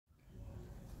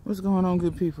What's going on,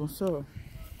 good people? So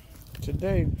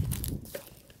today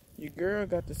your girl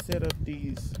got to set up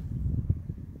these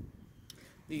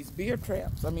beer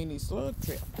traps. These slug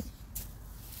traps.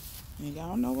 And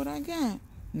y'all know what I got.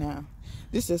 Now,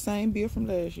 this is the same beer from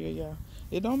last year, y'all.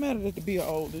 It don't matter that the beer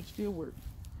old, it still works.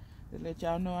 To let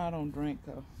y'all know I don't drink,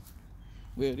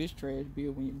 well, this trash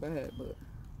beer when you buy it, but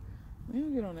we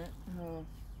don't get on that.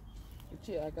 But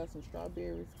yeah, I got some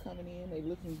strawberries coming in. They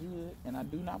looking good, and I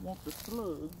do not want the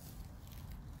slugs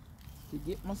to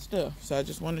get my stuff. So I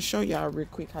just want to show y'all real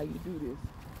quick how you do this.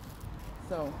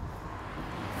 So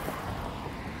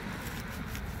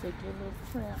take your little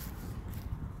trap.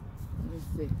 Let me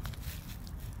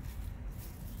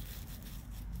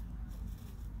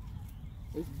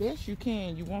see. As best you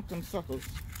can, you want them suckers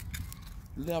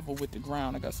level with the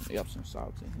ground. I got some Epsom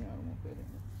salts in here. I don't want that in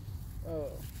there.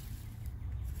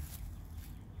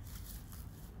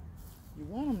 You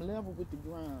want them level with the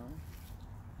ground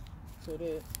so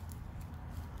that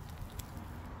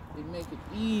it make it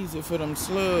easy for them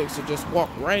slugs to just walk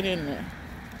right in there.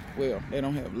 Well, they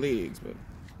don't have legs, but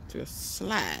just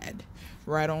slide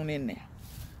right on in there.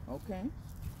 Okay?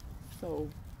 So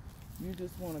you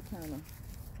just want to kind of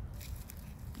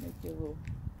make your little,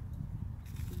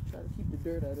 try to keep the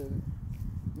dirt out of it.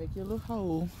 Make your little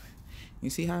hole.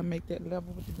 You see how I make that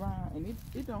level with the ground? And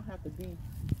it don't have to be,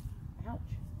 ouch.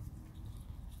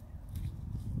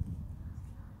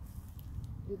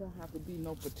 It don't have to be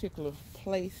no particular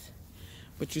place.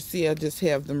 But you see I just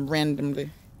have them randomly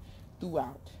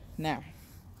throughout. Now,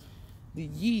 the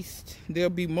yeast, they'll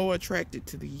be more attracted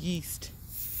to the yeast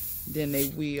than they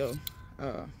will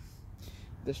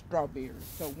the strawberries.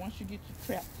 So once you get your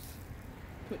traps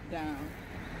put down,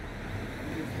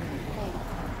 you just want to hold it.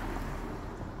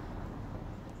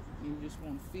 You just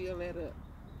want to fill that up.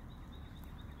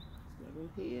 Got a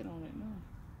little head on it now.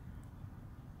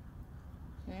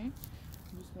 Okay?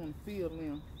 You just want to fill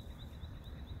them.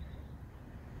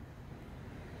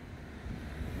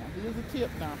 Now here's a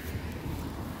tip now.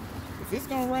 If it's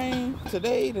gonna rain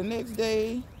today, the next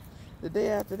day, the day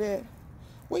after that,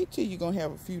 wait till you're gonna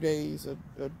have a few days of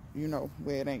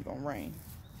where it ain't gonna rain.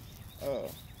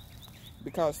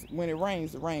 Because when it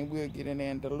rains, the rain will get in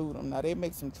there and dilute them. Now they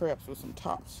make some traps with some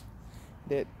tops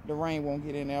that the rain won't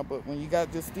get in there, but when you got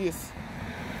just this,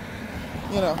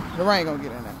 the rain gonna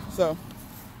get in there. So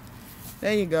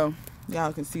there you go.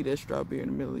 Y'all can see that strawberry in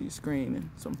the middle of your screen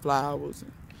and some flowers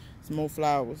and some more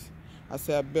flowers. I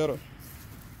said I better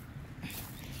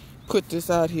put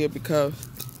this out here because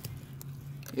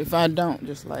if I don't,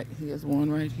 just like here's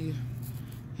one right here,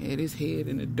 had his head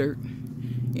in the dirt.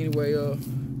 Anyway,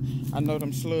 I know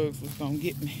them slugs was gonna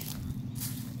get me,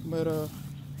 but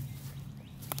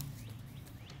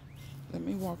let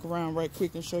me walk around right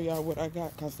quick and show y'all what I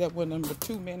got, cause that wasn't number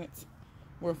 2 minutes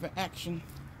worth of action,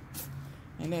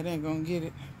 and that ain't gonna get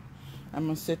it. I'm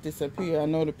gonna set this up here. I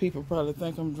know the people probably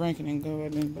think I'm drinking and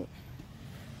gardening, but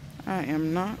I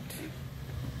am not.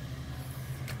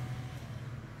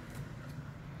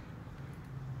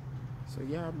 So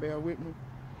y'all bear with me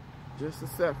just a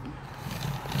second.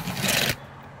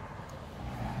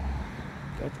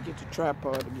 Got to get the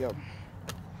tripod together.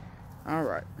 All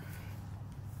right.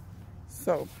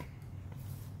 So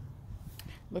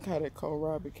look how that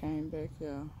kohlrabi came back,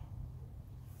 y'all.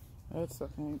 That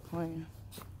sucker ain't playing.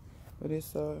 But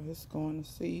it's going to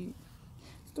seed.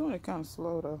 It's doing it kind of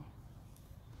slow though.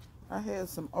 I had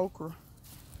some okra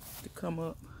to come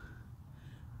up.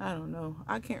 I don't know.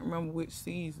 I can't remember which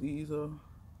seeds these are.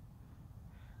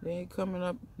 They ain't coming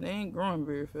up. They ain't growing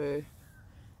very fast.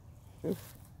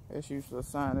 That's usually a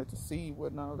sign that the seed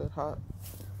wasn't all that hot.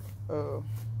 All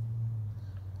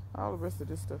the rest of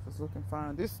this stuff is looking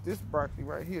fine. This broccoli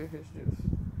right here has just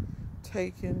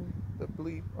taken the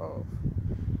bleep off.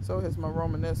 So has my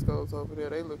Romanescos over there.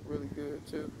 They look really good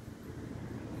too.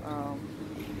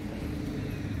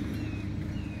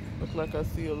 Looks like I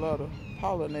see a lot of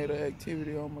pollinator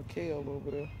activity on my kale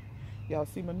over there. Y'all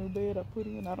see my new bed I put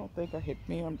in? I don't think I had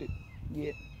filmed it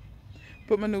yet.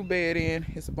 Put my new bed in.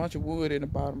 It's a bunch of wood in the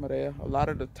bottom of there. A lot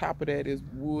of the top of that is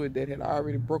wood that had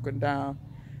already broken down,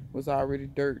 was already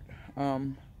dirt.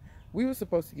 We were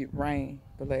supposed to get rain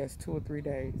the last 2 or 3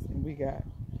 days, and we got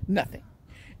nothing.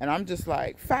 And I'm just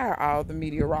like, fire all the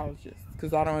meteorologists,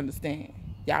 because I don't understand.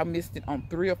 Y'all missed it on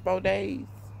 3 or 4 days.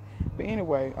 But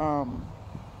anyway,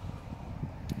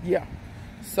 yeah.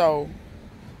 So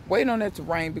waiting on that to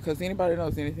rain, because anybody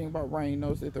knows anything about rain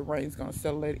knows that the rain's gonna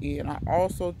settle it in. I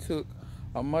also took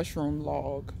a mushroom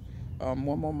log,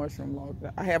 one more mushroom log.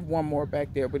 I have one more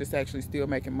back there, but it's actually still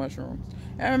making mushrooms.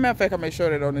 And as a matter of fact, I may show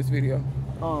that on this video.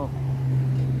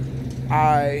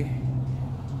 I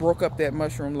broke up that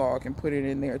mushroom log and put it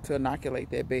in there to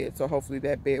inoculate that bed. So hopefully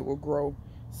that bed will grow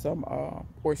some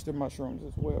oyster mushrooms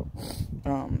as well.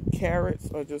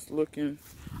 Carrots are just looking.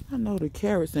 I know the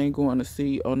carrots ain't going to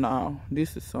seed. Oh no,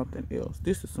 this is something else.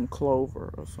 This is some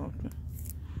clover or something.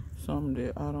 Something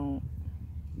that I don't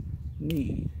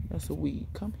need. That's a weed.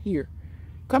 Come here.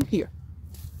 Come here.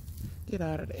 Get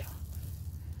out of there.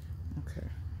 Okay.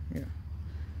 Yeah.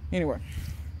 Anyway.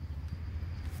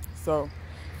 So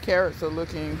carrots are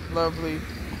looking lovely.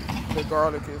 The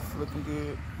garlic is looking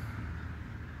good.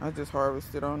 I just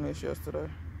harvested on this yesterday.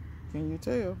 Can you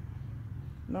tell?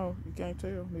 No, you can't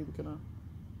tell. Neither can I.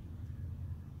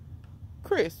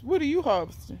 Chris, what are you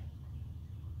harvesting?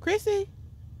 Chrissy?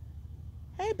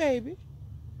 Hey, baby.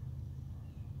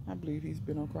 I believe he's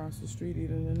been across the street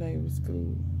eating the neighbor's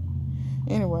food.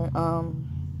 Anyway,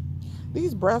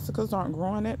 these brassicas aren't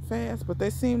growing that fast, but they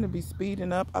seem to be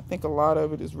speeding up. I think a lot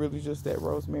of it is really just that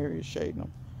rosemary is shading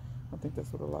them. I think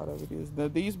that's what a lot of it is.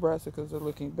 These brassicas are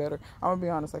looking better. I'm going to be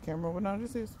honest, I can't remember what none of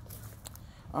this is.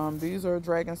 These are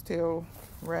dragon's tail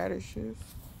radishes.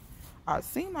 It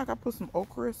seemed like I put some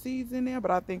okra seeds in there,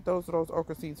 but I think those are those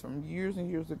okra seeds from years and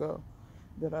years ago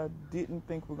that I didn't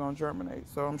think were going to germinate.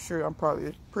 So I'm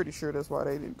probably pretty sure that's why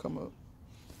they didn't come up.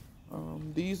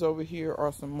 These over here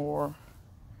are some more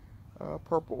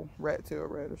purple rat tail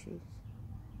radishes.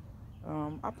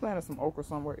 I planted some okra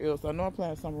somewhere else. I know I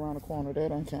planted some around the corner.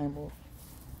 That ain't came up.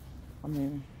 I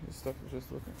mean, this stuff is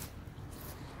just looking.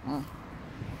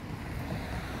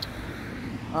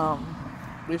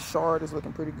 This chard is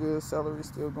looking pretty good. Celery's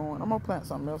still going. I'm gonna plant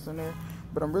something else in there,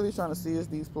 but I'm really trying to see if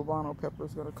these poblano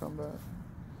peppers gonna come back.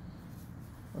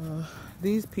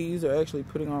 These peas are actually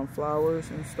putting on flowers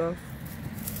and stuff.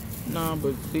 Nah,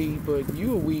 but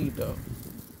you a weed though.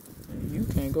 And you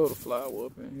can't go to flower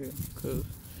up in here, cause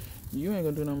you ain't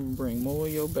gonna do nothing but bring more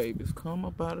of your babies. Come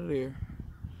up out of there.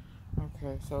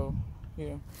 Okay, so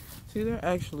yeah. See,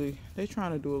 they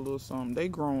trying to do a little something. They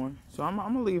growing. So I'm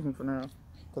gonna leave them for now.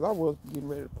 Cause I was getting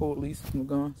ready to pull at least some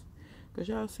guns. Cause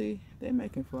y'all see, they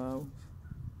making flowers.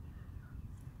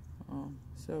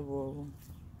 Several of them.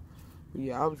 But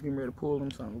yeah, I was getting ready to pull them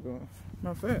something going.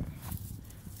 Matter of fact,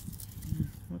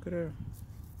 look at that.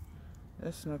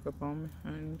 That snuck up on me. I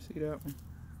didn't even see that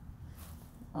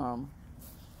one.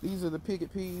 These are the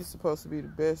picket peas. Supposed to be the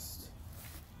best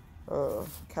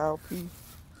cow pea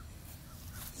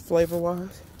flavor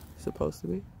wise. Supposed to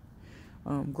be.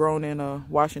 Grown in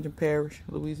Washington Parish,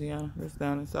 Louisiana. That's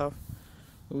down in South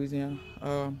Louisiana.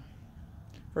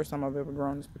 First time I've ever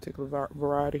grown this particular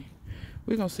variety.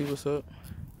 We're gonna see what's up.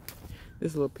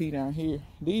 This little pea down here.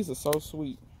 These are so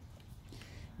sweet.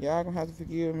 Y'all gonna have to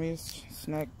forgive me. It's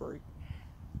snack break.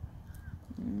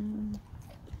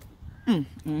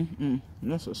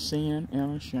 That's a sin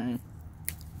and a shame.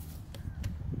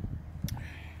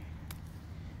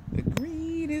 The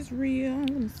greed is real.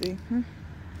 Let me see.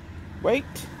 Wait.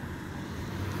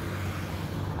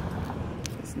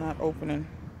 It's not opening.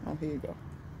 Oh, here you go.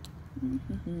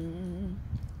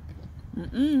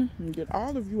 Get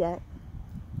all of you out.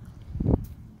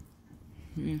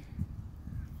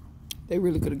 They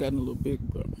really could have gotten a little big,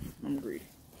 but I'm greedy.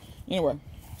 Anyway,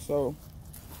 so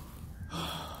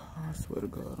I swear to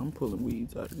God, I'm pulling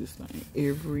weeds out of this thing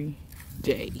every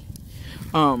day.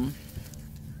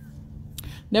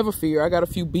 Never fear. I got a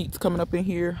few beets coming up in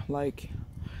here. Like,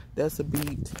 that's a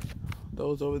beet.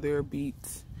 Those over there are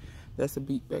beets. That's a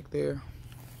beet back there.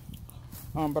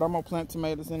 But I'm gonna plant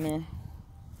tomatoes in there.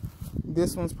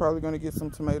 This one's probably gonna get some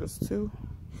tomatoes too.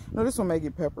 No, this one may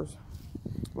get peppers.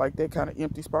 Like that kind of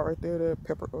empty spot right there. There,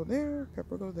 pepper go there,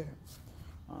 pepper go there.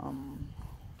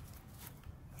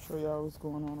 Show y'all what's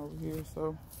going on over here.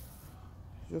 So,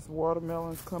 just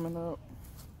watermelons coming up.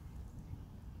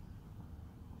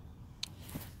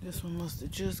 This one must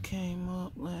have just came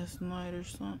up last night or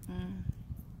something.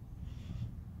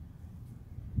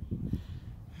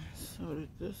 So did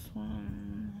this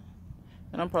one.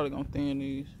 And I'm probably gonna thin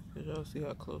these because y'all see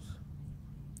how close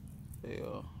they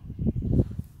are.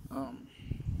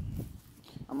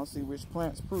 I'm gonna see which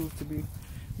plants prove to be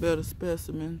better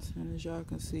specimens. And as y'all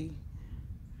can see,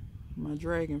 my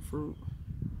dragon fruit,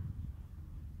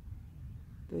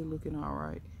 they looking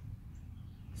alright.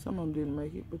 Some of them didn't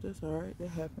make it, but that's alright. That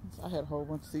happens. I had a whole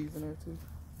bunch of seeds in there too.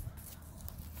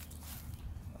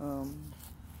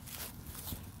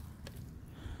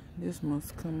 This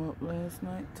must come up last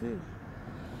night too.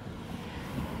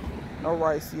 No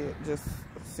rice yet. Just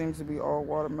seems to be all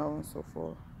watermelon so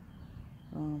far.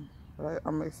 But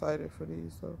I'm excited for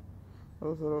these. So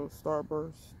those are those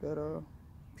starbursts that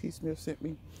P. Smith sent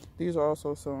me. These are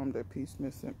also some that P.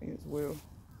 Smith sent me as well.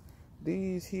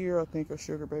 These here I think are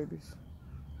sugar babies.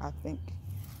 I think.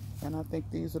 And I think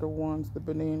these are the ones, the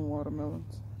Benin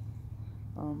watermelons,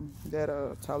 that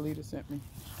Talita sent me.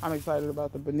 I'm excited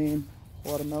about the Benin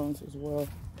watermelons as well.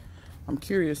 I'm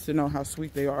curious to know how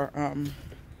sweet they are.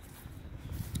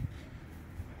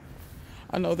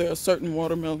 I know there are certain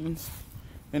watermelons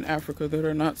in Africa that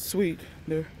are not sweet.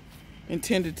 They're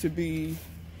intended to be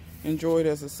enjoyed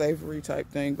as a savory type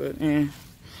thing, but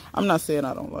I'm not saying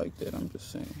I don't like that. I'm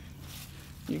just saying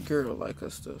your girl like her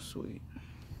stuff sweet.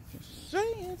 Just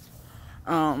saying.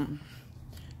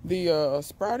 The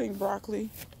sprouting broccoli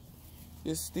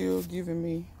is still giving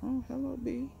me, oh, hello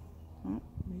bee. Oh,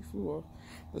 he flew off.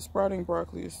 The sprouting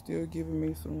broccoli is still giving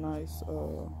me some nice,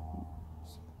 y'all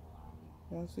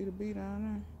see the bee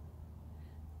down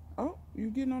there? Oh, you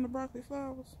getting on the broccoli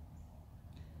flowers?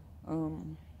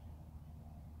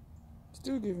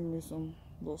 Still giving me some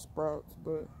little sprouts,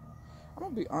 but I'm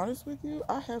gonna be honest with you,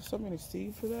 I have so many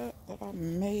seeds for that I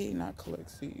may not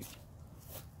collect seeds.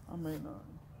 I may not.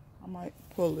 I might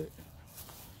pull it,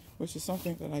 which is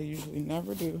something that I usually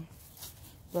never do,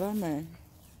 but I may.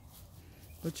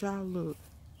 But y'all look.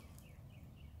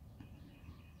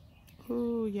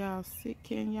 Ooh, y'all see?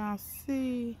 Can y'all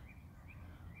see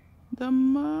the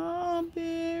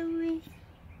mulberry?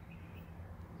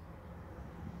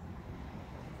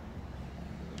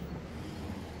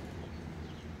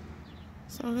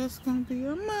 So that's gonna be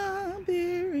a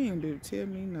mulberry. And dude, tell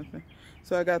me nothing.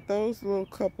 So I got those little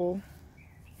couple.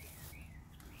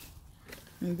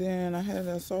 And then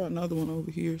I saw another one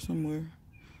over here somewhere.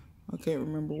 I can't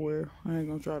remember where. I ain't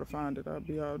gonna try to find it. I'll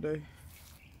be all day.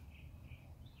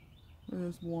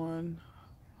 There's one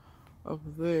up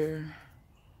there.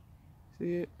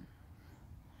 See it?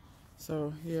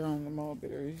 So here on the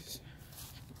mulberries.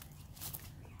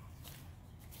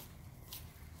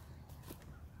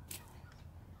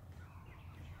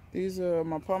 These are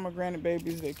my pomegranate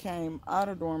babies that came out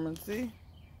of dormancy.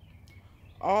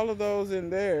 All of those in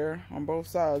there on both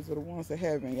sides are the ones that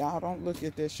haven't. Y'all don't look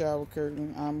at that shower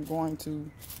curtain. I'm going to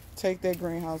take that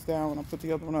greenhouse down when I put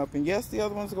the other one up. And yes, the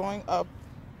other one's going up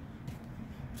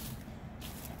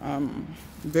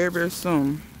very, very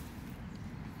soon.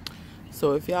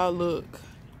 So if y'all look,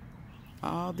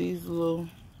 all these little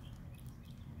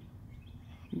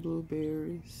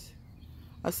blueberries.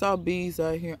 I saw bees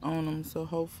out here on them, so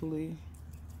hopefully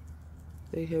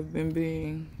they have been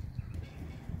being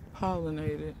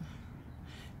pollinated.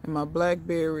 And my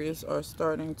blackberries are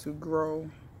starting to grow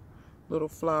little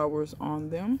flowers on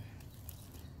them.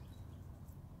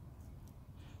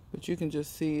 But you can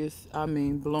just see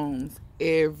blooms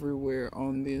everywhere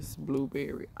on this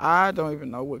blueberry. I don't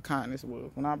even know what kind this was.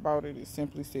 When I bought it, it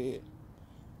simply said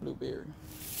blueberry.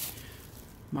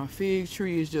 My fig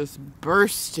tree is just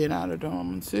bursting out of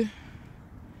dormancy.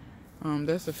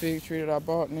 That's a fig tree that I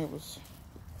bought and it was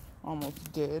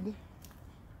almost dead.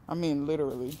 I mean,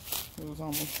 literally, it was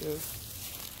almost dead.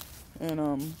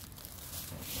 And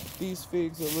these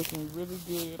figs are looking really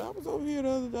good. I was over here the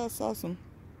other day, I saw some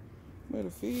where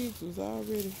the figs was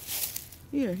already.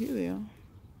 Yeah, here they are.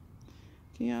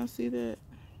 Can y'all see that?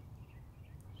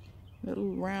 That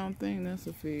little round thing, that's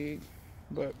a fig.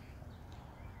 But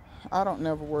I don't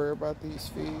never worry about these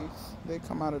figs. They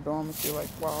come out of dormancy like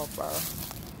wildfire.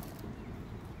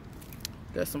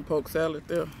 That's some poke salad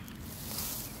there.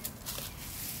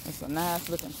 It's a nice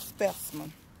looking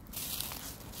specimen.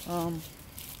 Let's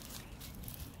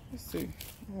see,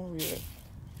 where we at?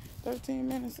 13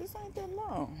 minutes, this ain't that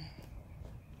long.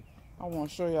 I want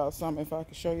to show y'all something if I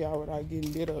can show y'all without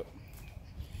getting bit up.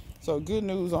 So good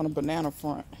news on the banana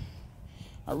front.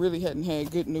 I really hadn't had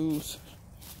good news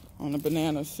on the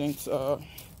banana since the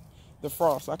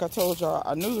frost. Like I told y'all,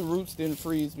 I knew the roots didn't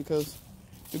freeze because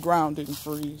the ground didn't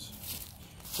freeze.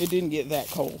 It didn't get that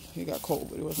cold. It got cold,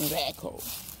 but it wasn't that cold.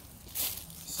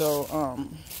 So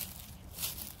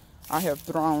I have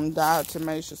thrown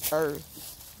diatomaceous earth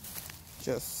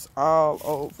just all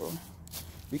over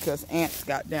because ants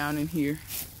got down in here.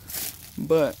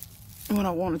 But what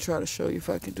I want to try to show you, if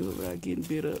I can do it without getting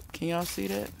bit up. Can y'all see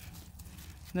that?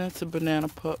 That's a banana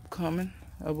pup coming.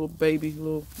 A little baby,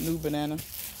 little new banana.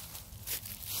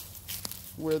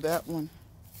 Where that one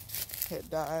had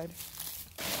died.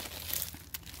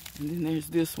 And then there's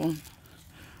this one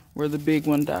where the big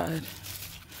one died.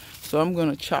 So I'm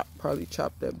gonna probably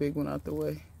chop that big one out the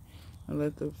way and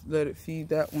let it feed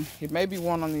that one. It may be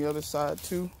one on the other side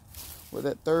too, where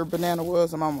that third banana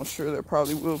was. I'm almost sure there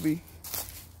probably will be,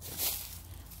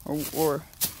 or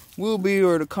will be,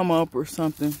 or to come up or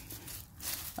something.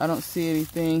 I don't see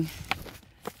anything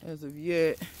as of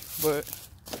yet, but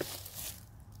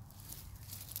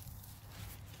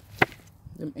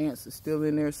them ants are still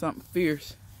in there. Something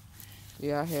fierce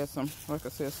Yeah, I had some, like I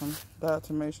said, some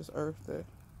diatomaceous earth that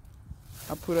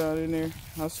I put out in there.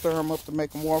 I stir them up to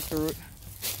make them walk through it,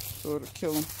 so it'll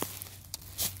kill them.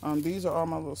 These are all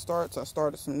my little starts. I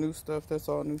started some new stuff. That's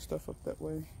all new stuff up that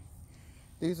way.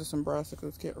 These are some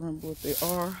brassicas. Can't remember what they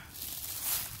are.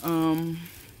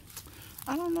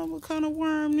 I don't know what kind of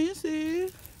worm this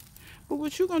is, but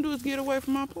what you're gonna do is get away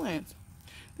from my plants.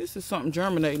 This is something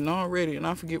germinating already, and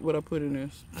I forget what I put in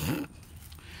this.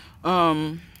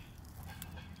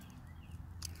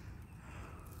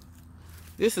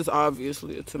 This is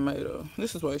obviously a tomato.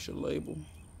 This is why you should label.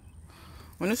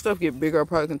 When this stuff get bigger, I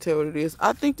probably can tell what it is.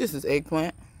 I think this is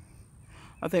eggplant.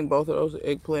 I think both of those are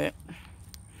eggplant.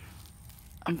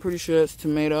 I'm pretty sure that's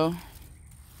tomato.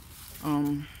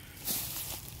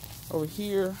 Over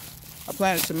here, I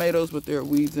planted tomatoes, but there are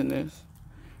weeds in this.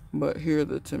 But here are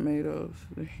the tomatoes.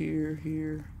 Here,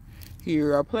 here,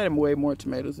 here. I planted way more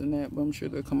tomatoes than that, but I'm sure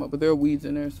they'll come up. But there are weeds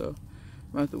in there, so I'm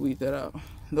going to have to weed that out.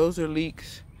 Those are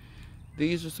leeks.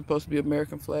 These are supposed to be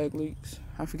American flag leeks.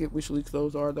 I forget which leeks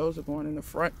those are. Those are going in the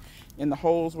front, in the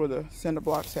holes where the cinder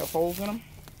blocks have holes in them.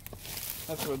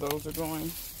 That's where those are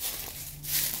going.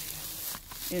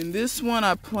 In this one,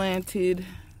 I planted,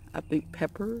 I think,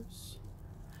 peppers.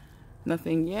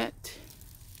 Nothing yet.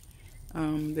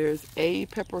 There's a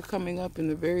pepper coming up in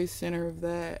the very center of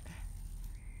that.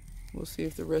 We'll see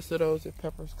if the rest of those, if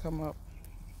peppers come up.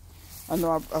 I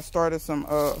know I started some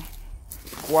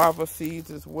guava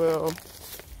seeds as well,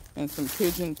 and some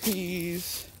pigeon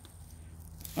peas,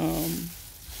 and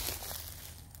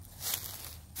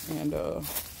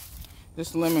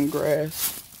this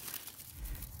lemongrass.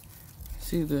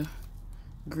 See the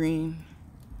green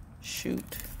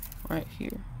shoot right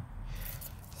here.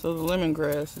 So the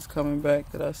lemongrass is coming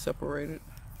back that I separated.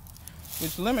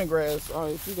 Which lemongrass,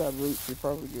 if you got roots, you're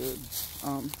probably good.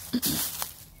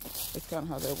 That's kind of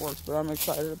how that works. But I'm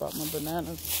excited about my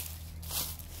bananas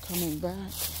coming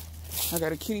back. I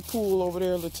got a kiddie pool over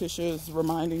there. Letitia is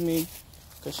reminding me,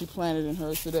 because she planted in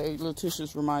hers today.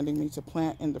 Letitia's reminding me to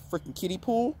plant in the freaking kiddie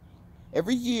pool.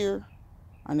 Every year,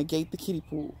 I negate the kiddie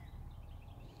pool.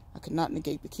 I could not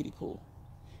negate the kiddie pool.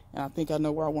 And I think I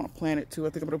know where I want to plant it too. I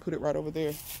think I'm going to put it right over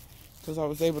there, because I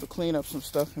was able to clean up some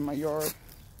stuff in my yard.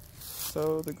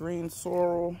 So the green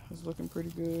sorrel is looking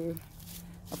pretty good.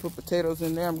 I put potatoes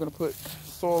in there. I'm going to put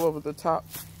soil over the top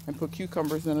and put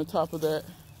cucumbers in the top of that.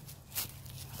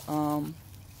 I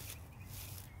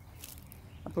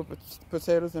put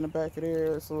potatoes in the back of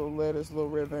there. It's a little lettuce, a little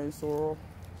red vein sorrel.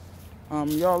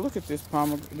 Y'all, look at this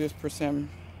this persimmon.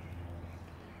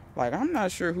 Like, I'm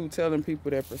not sure who telling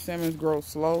people that persimmons grow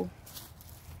slow.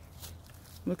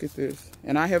 Look at this.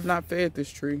 And I have not fed this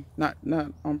tree. Not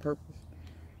on purpose.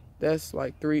 That's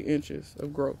like 3 inches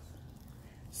of growth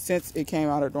since it came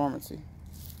out of dormancy.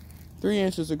 3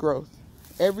 inches of growth.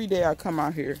 Every day I come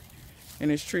out here and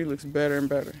this tree looks better and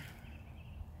better.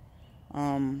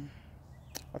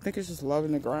 I think it's just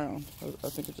loving the ground. I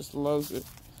think it just loves it.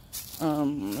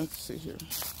 Let's see here.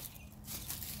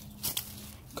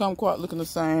 Kumquat looking the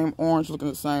same, orange looking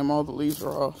the same, all the leaves are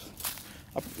off.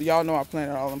 Y'all know I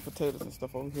planted all them potatoes and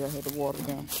stuff over here. I had to water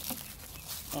them.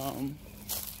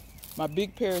 My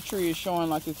big pear tree is showing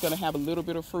like it's gonna have a little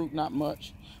bit of fruit, not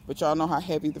much. But y'all know how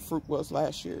heavy the fruit was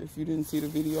last year. If you didn't see the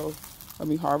video of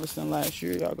me harvesting last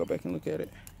year, y'all go back and look at it.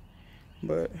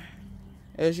 But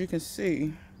as you can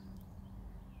see,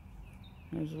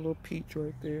 there's a little peach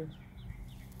right there.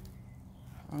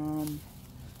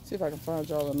 See if I can find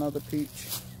y'all another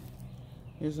peach.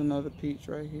 Here's another peach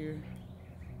right here.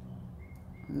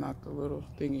 Knock the little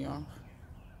thingy off.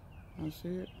 I see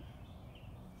it.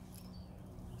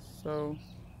 So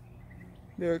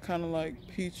they're kind of like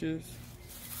peaches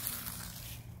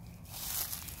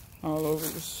all over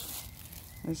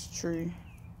this tree.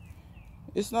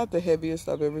 It's not the heaviest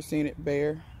I've ever seen it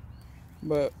bear,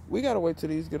 but we gotta wait till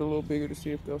these get a little bigger to see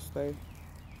if they'll stay.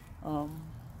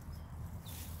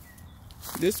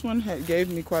 This one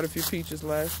gave me quite a few peaches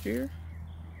last year,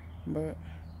 but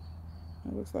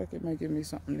it looks like it may give me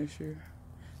something this year.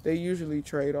 They usually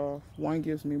trade off. One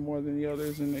gives me more than the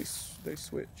others, and they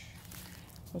switch.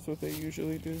 That's what they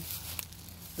usually do.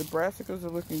 The brassicas are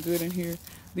looking good in here.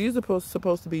 These are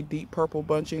supposed to be deep purple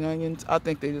bunching onions. I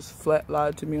think they just flat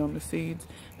lied to me on the seeds.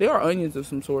 They are onions of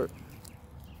some sort,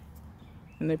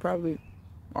 and they probably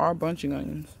are bunching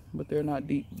onions, but they're not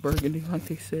deep burgundy like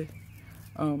they say,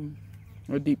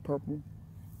 or deep purple.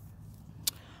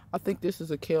 I think this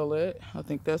is a kaleette. I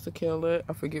think that's a kaleette.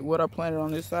 I forget what I planted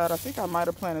on this side. I think I might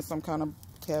have planted some kind of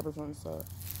cabbage on this side.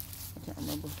 I can't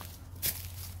remember.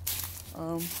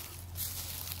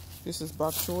 This is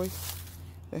bok choy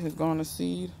that has gone to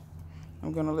seed.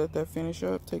 I'm gonna let that finish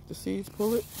up. Take the seeds,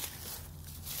 pull it,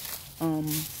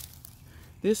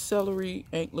 This celery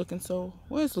ain't looking so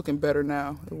well. It's looking better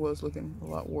now. It was looking a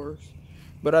lot worse,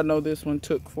 but I know this one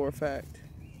took for a fact.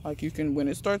 Like, you can, when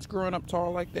it starts growing up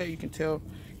tall like that, you can tell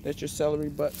that your celery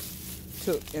butt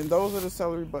took. And those are the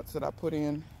celery butts that I put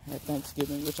in at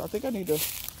Thanksgiving, which I think I need to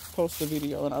post a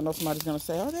video. And I know somebody's gonna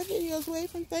say, "Oh, that video's way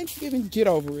from Thanksgiving." Get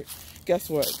over it. Guess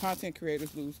what? Content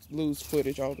creators lose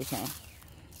footage all the time.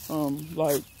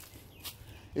 Like,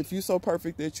 if you're so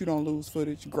perfect that you don't lose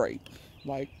footage, great.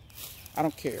 Like, I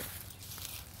don't care.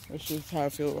 That's just how I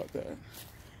feel about that.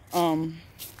 I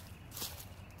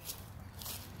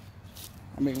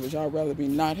mean, would y'all rather me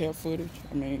not have footage?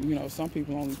 I mean, you know, some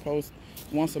people only post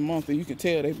once a month, and you can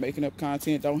tell they're making up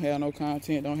content, don't have no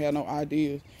content, don't have no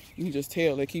ideas. You can just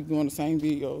tell they keep doing the same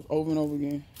videos over and over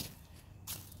again.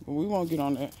 But we won't get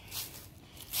on that.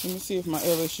 Let me see if my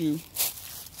LSU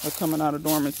are coming out of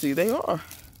dormancy. They are.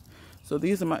 So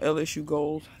these are my LSU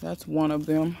goals. That's one of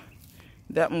them.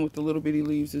 That one with the little bitty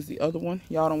leaves is the other one.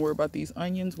 Y'all don't worry about these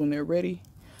onions. When they're ready,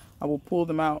 I will pull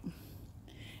them out.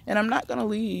 And I'm not gonna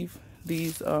leave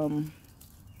these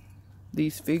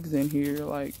figs in here,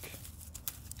 like,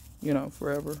 you know,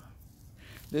 forever.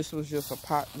 This was just a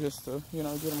pot just to, you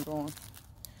know, get them going.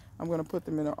 I'm gonna put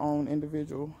them in their own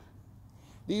individual.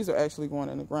 These are actually going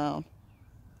in the ground.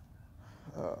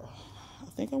 I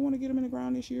think I want to get them in the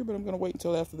ground this year, but I'm gonna wait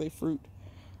until after they fruit.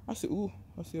 I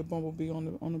see a bumblebee on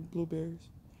the blueberries.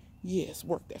 Yes,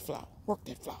 work that flower. Work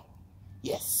that flower.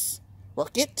 Yes,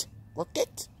 work it. Work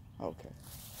it. Okay.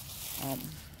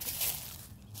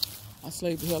 I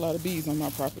slaved the hell out of bees on my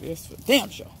property. That's for damn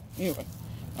sure. Anyway,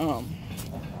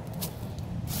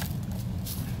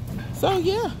 so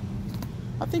yeah,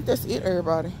 I think that's it,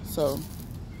 everybody. So,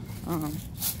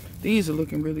 these are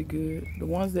looking really good. The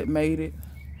ones that made it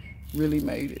really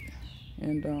made it,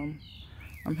 and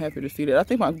I'm happy to see that. I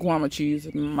think my guava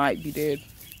cheese might be dead.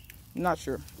 I'm not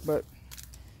sure, but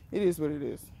it is what it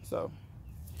is. So,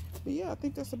 but yeah, I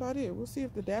think that's about it. We'll see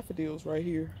if the daffodils right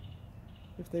here,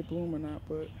 if they bloom or not.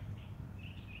 But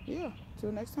yeah,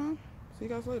 till next time, see you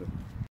guys later.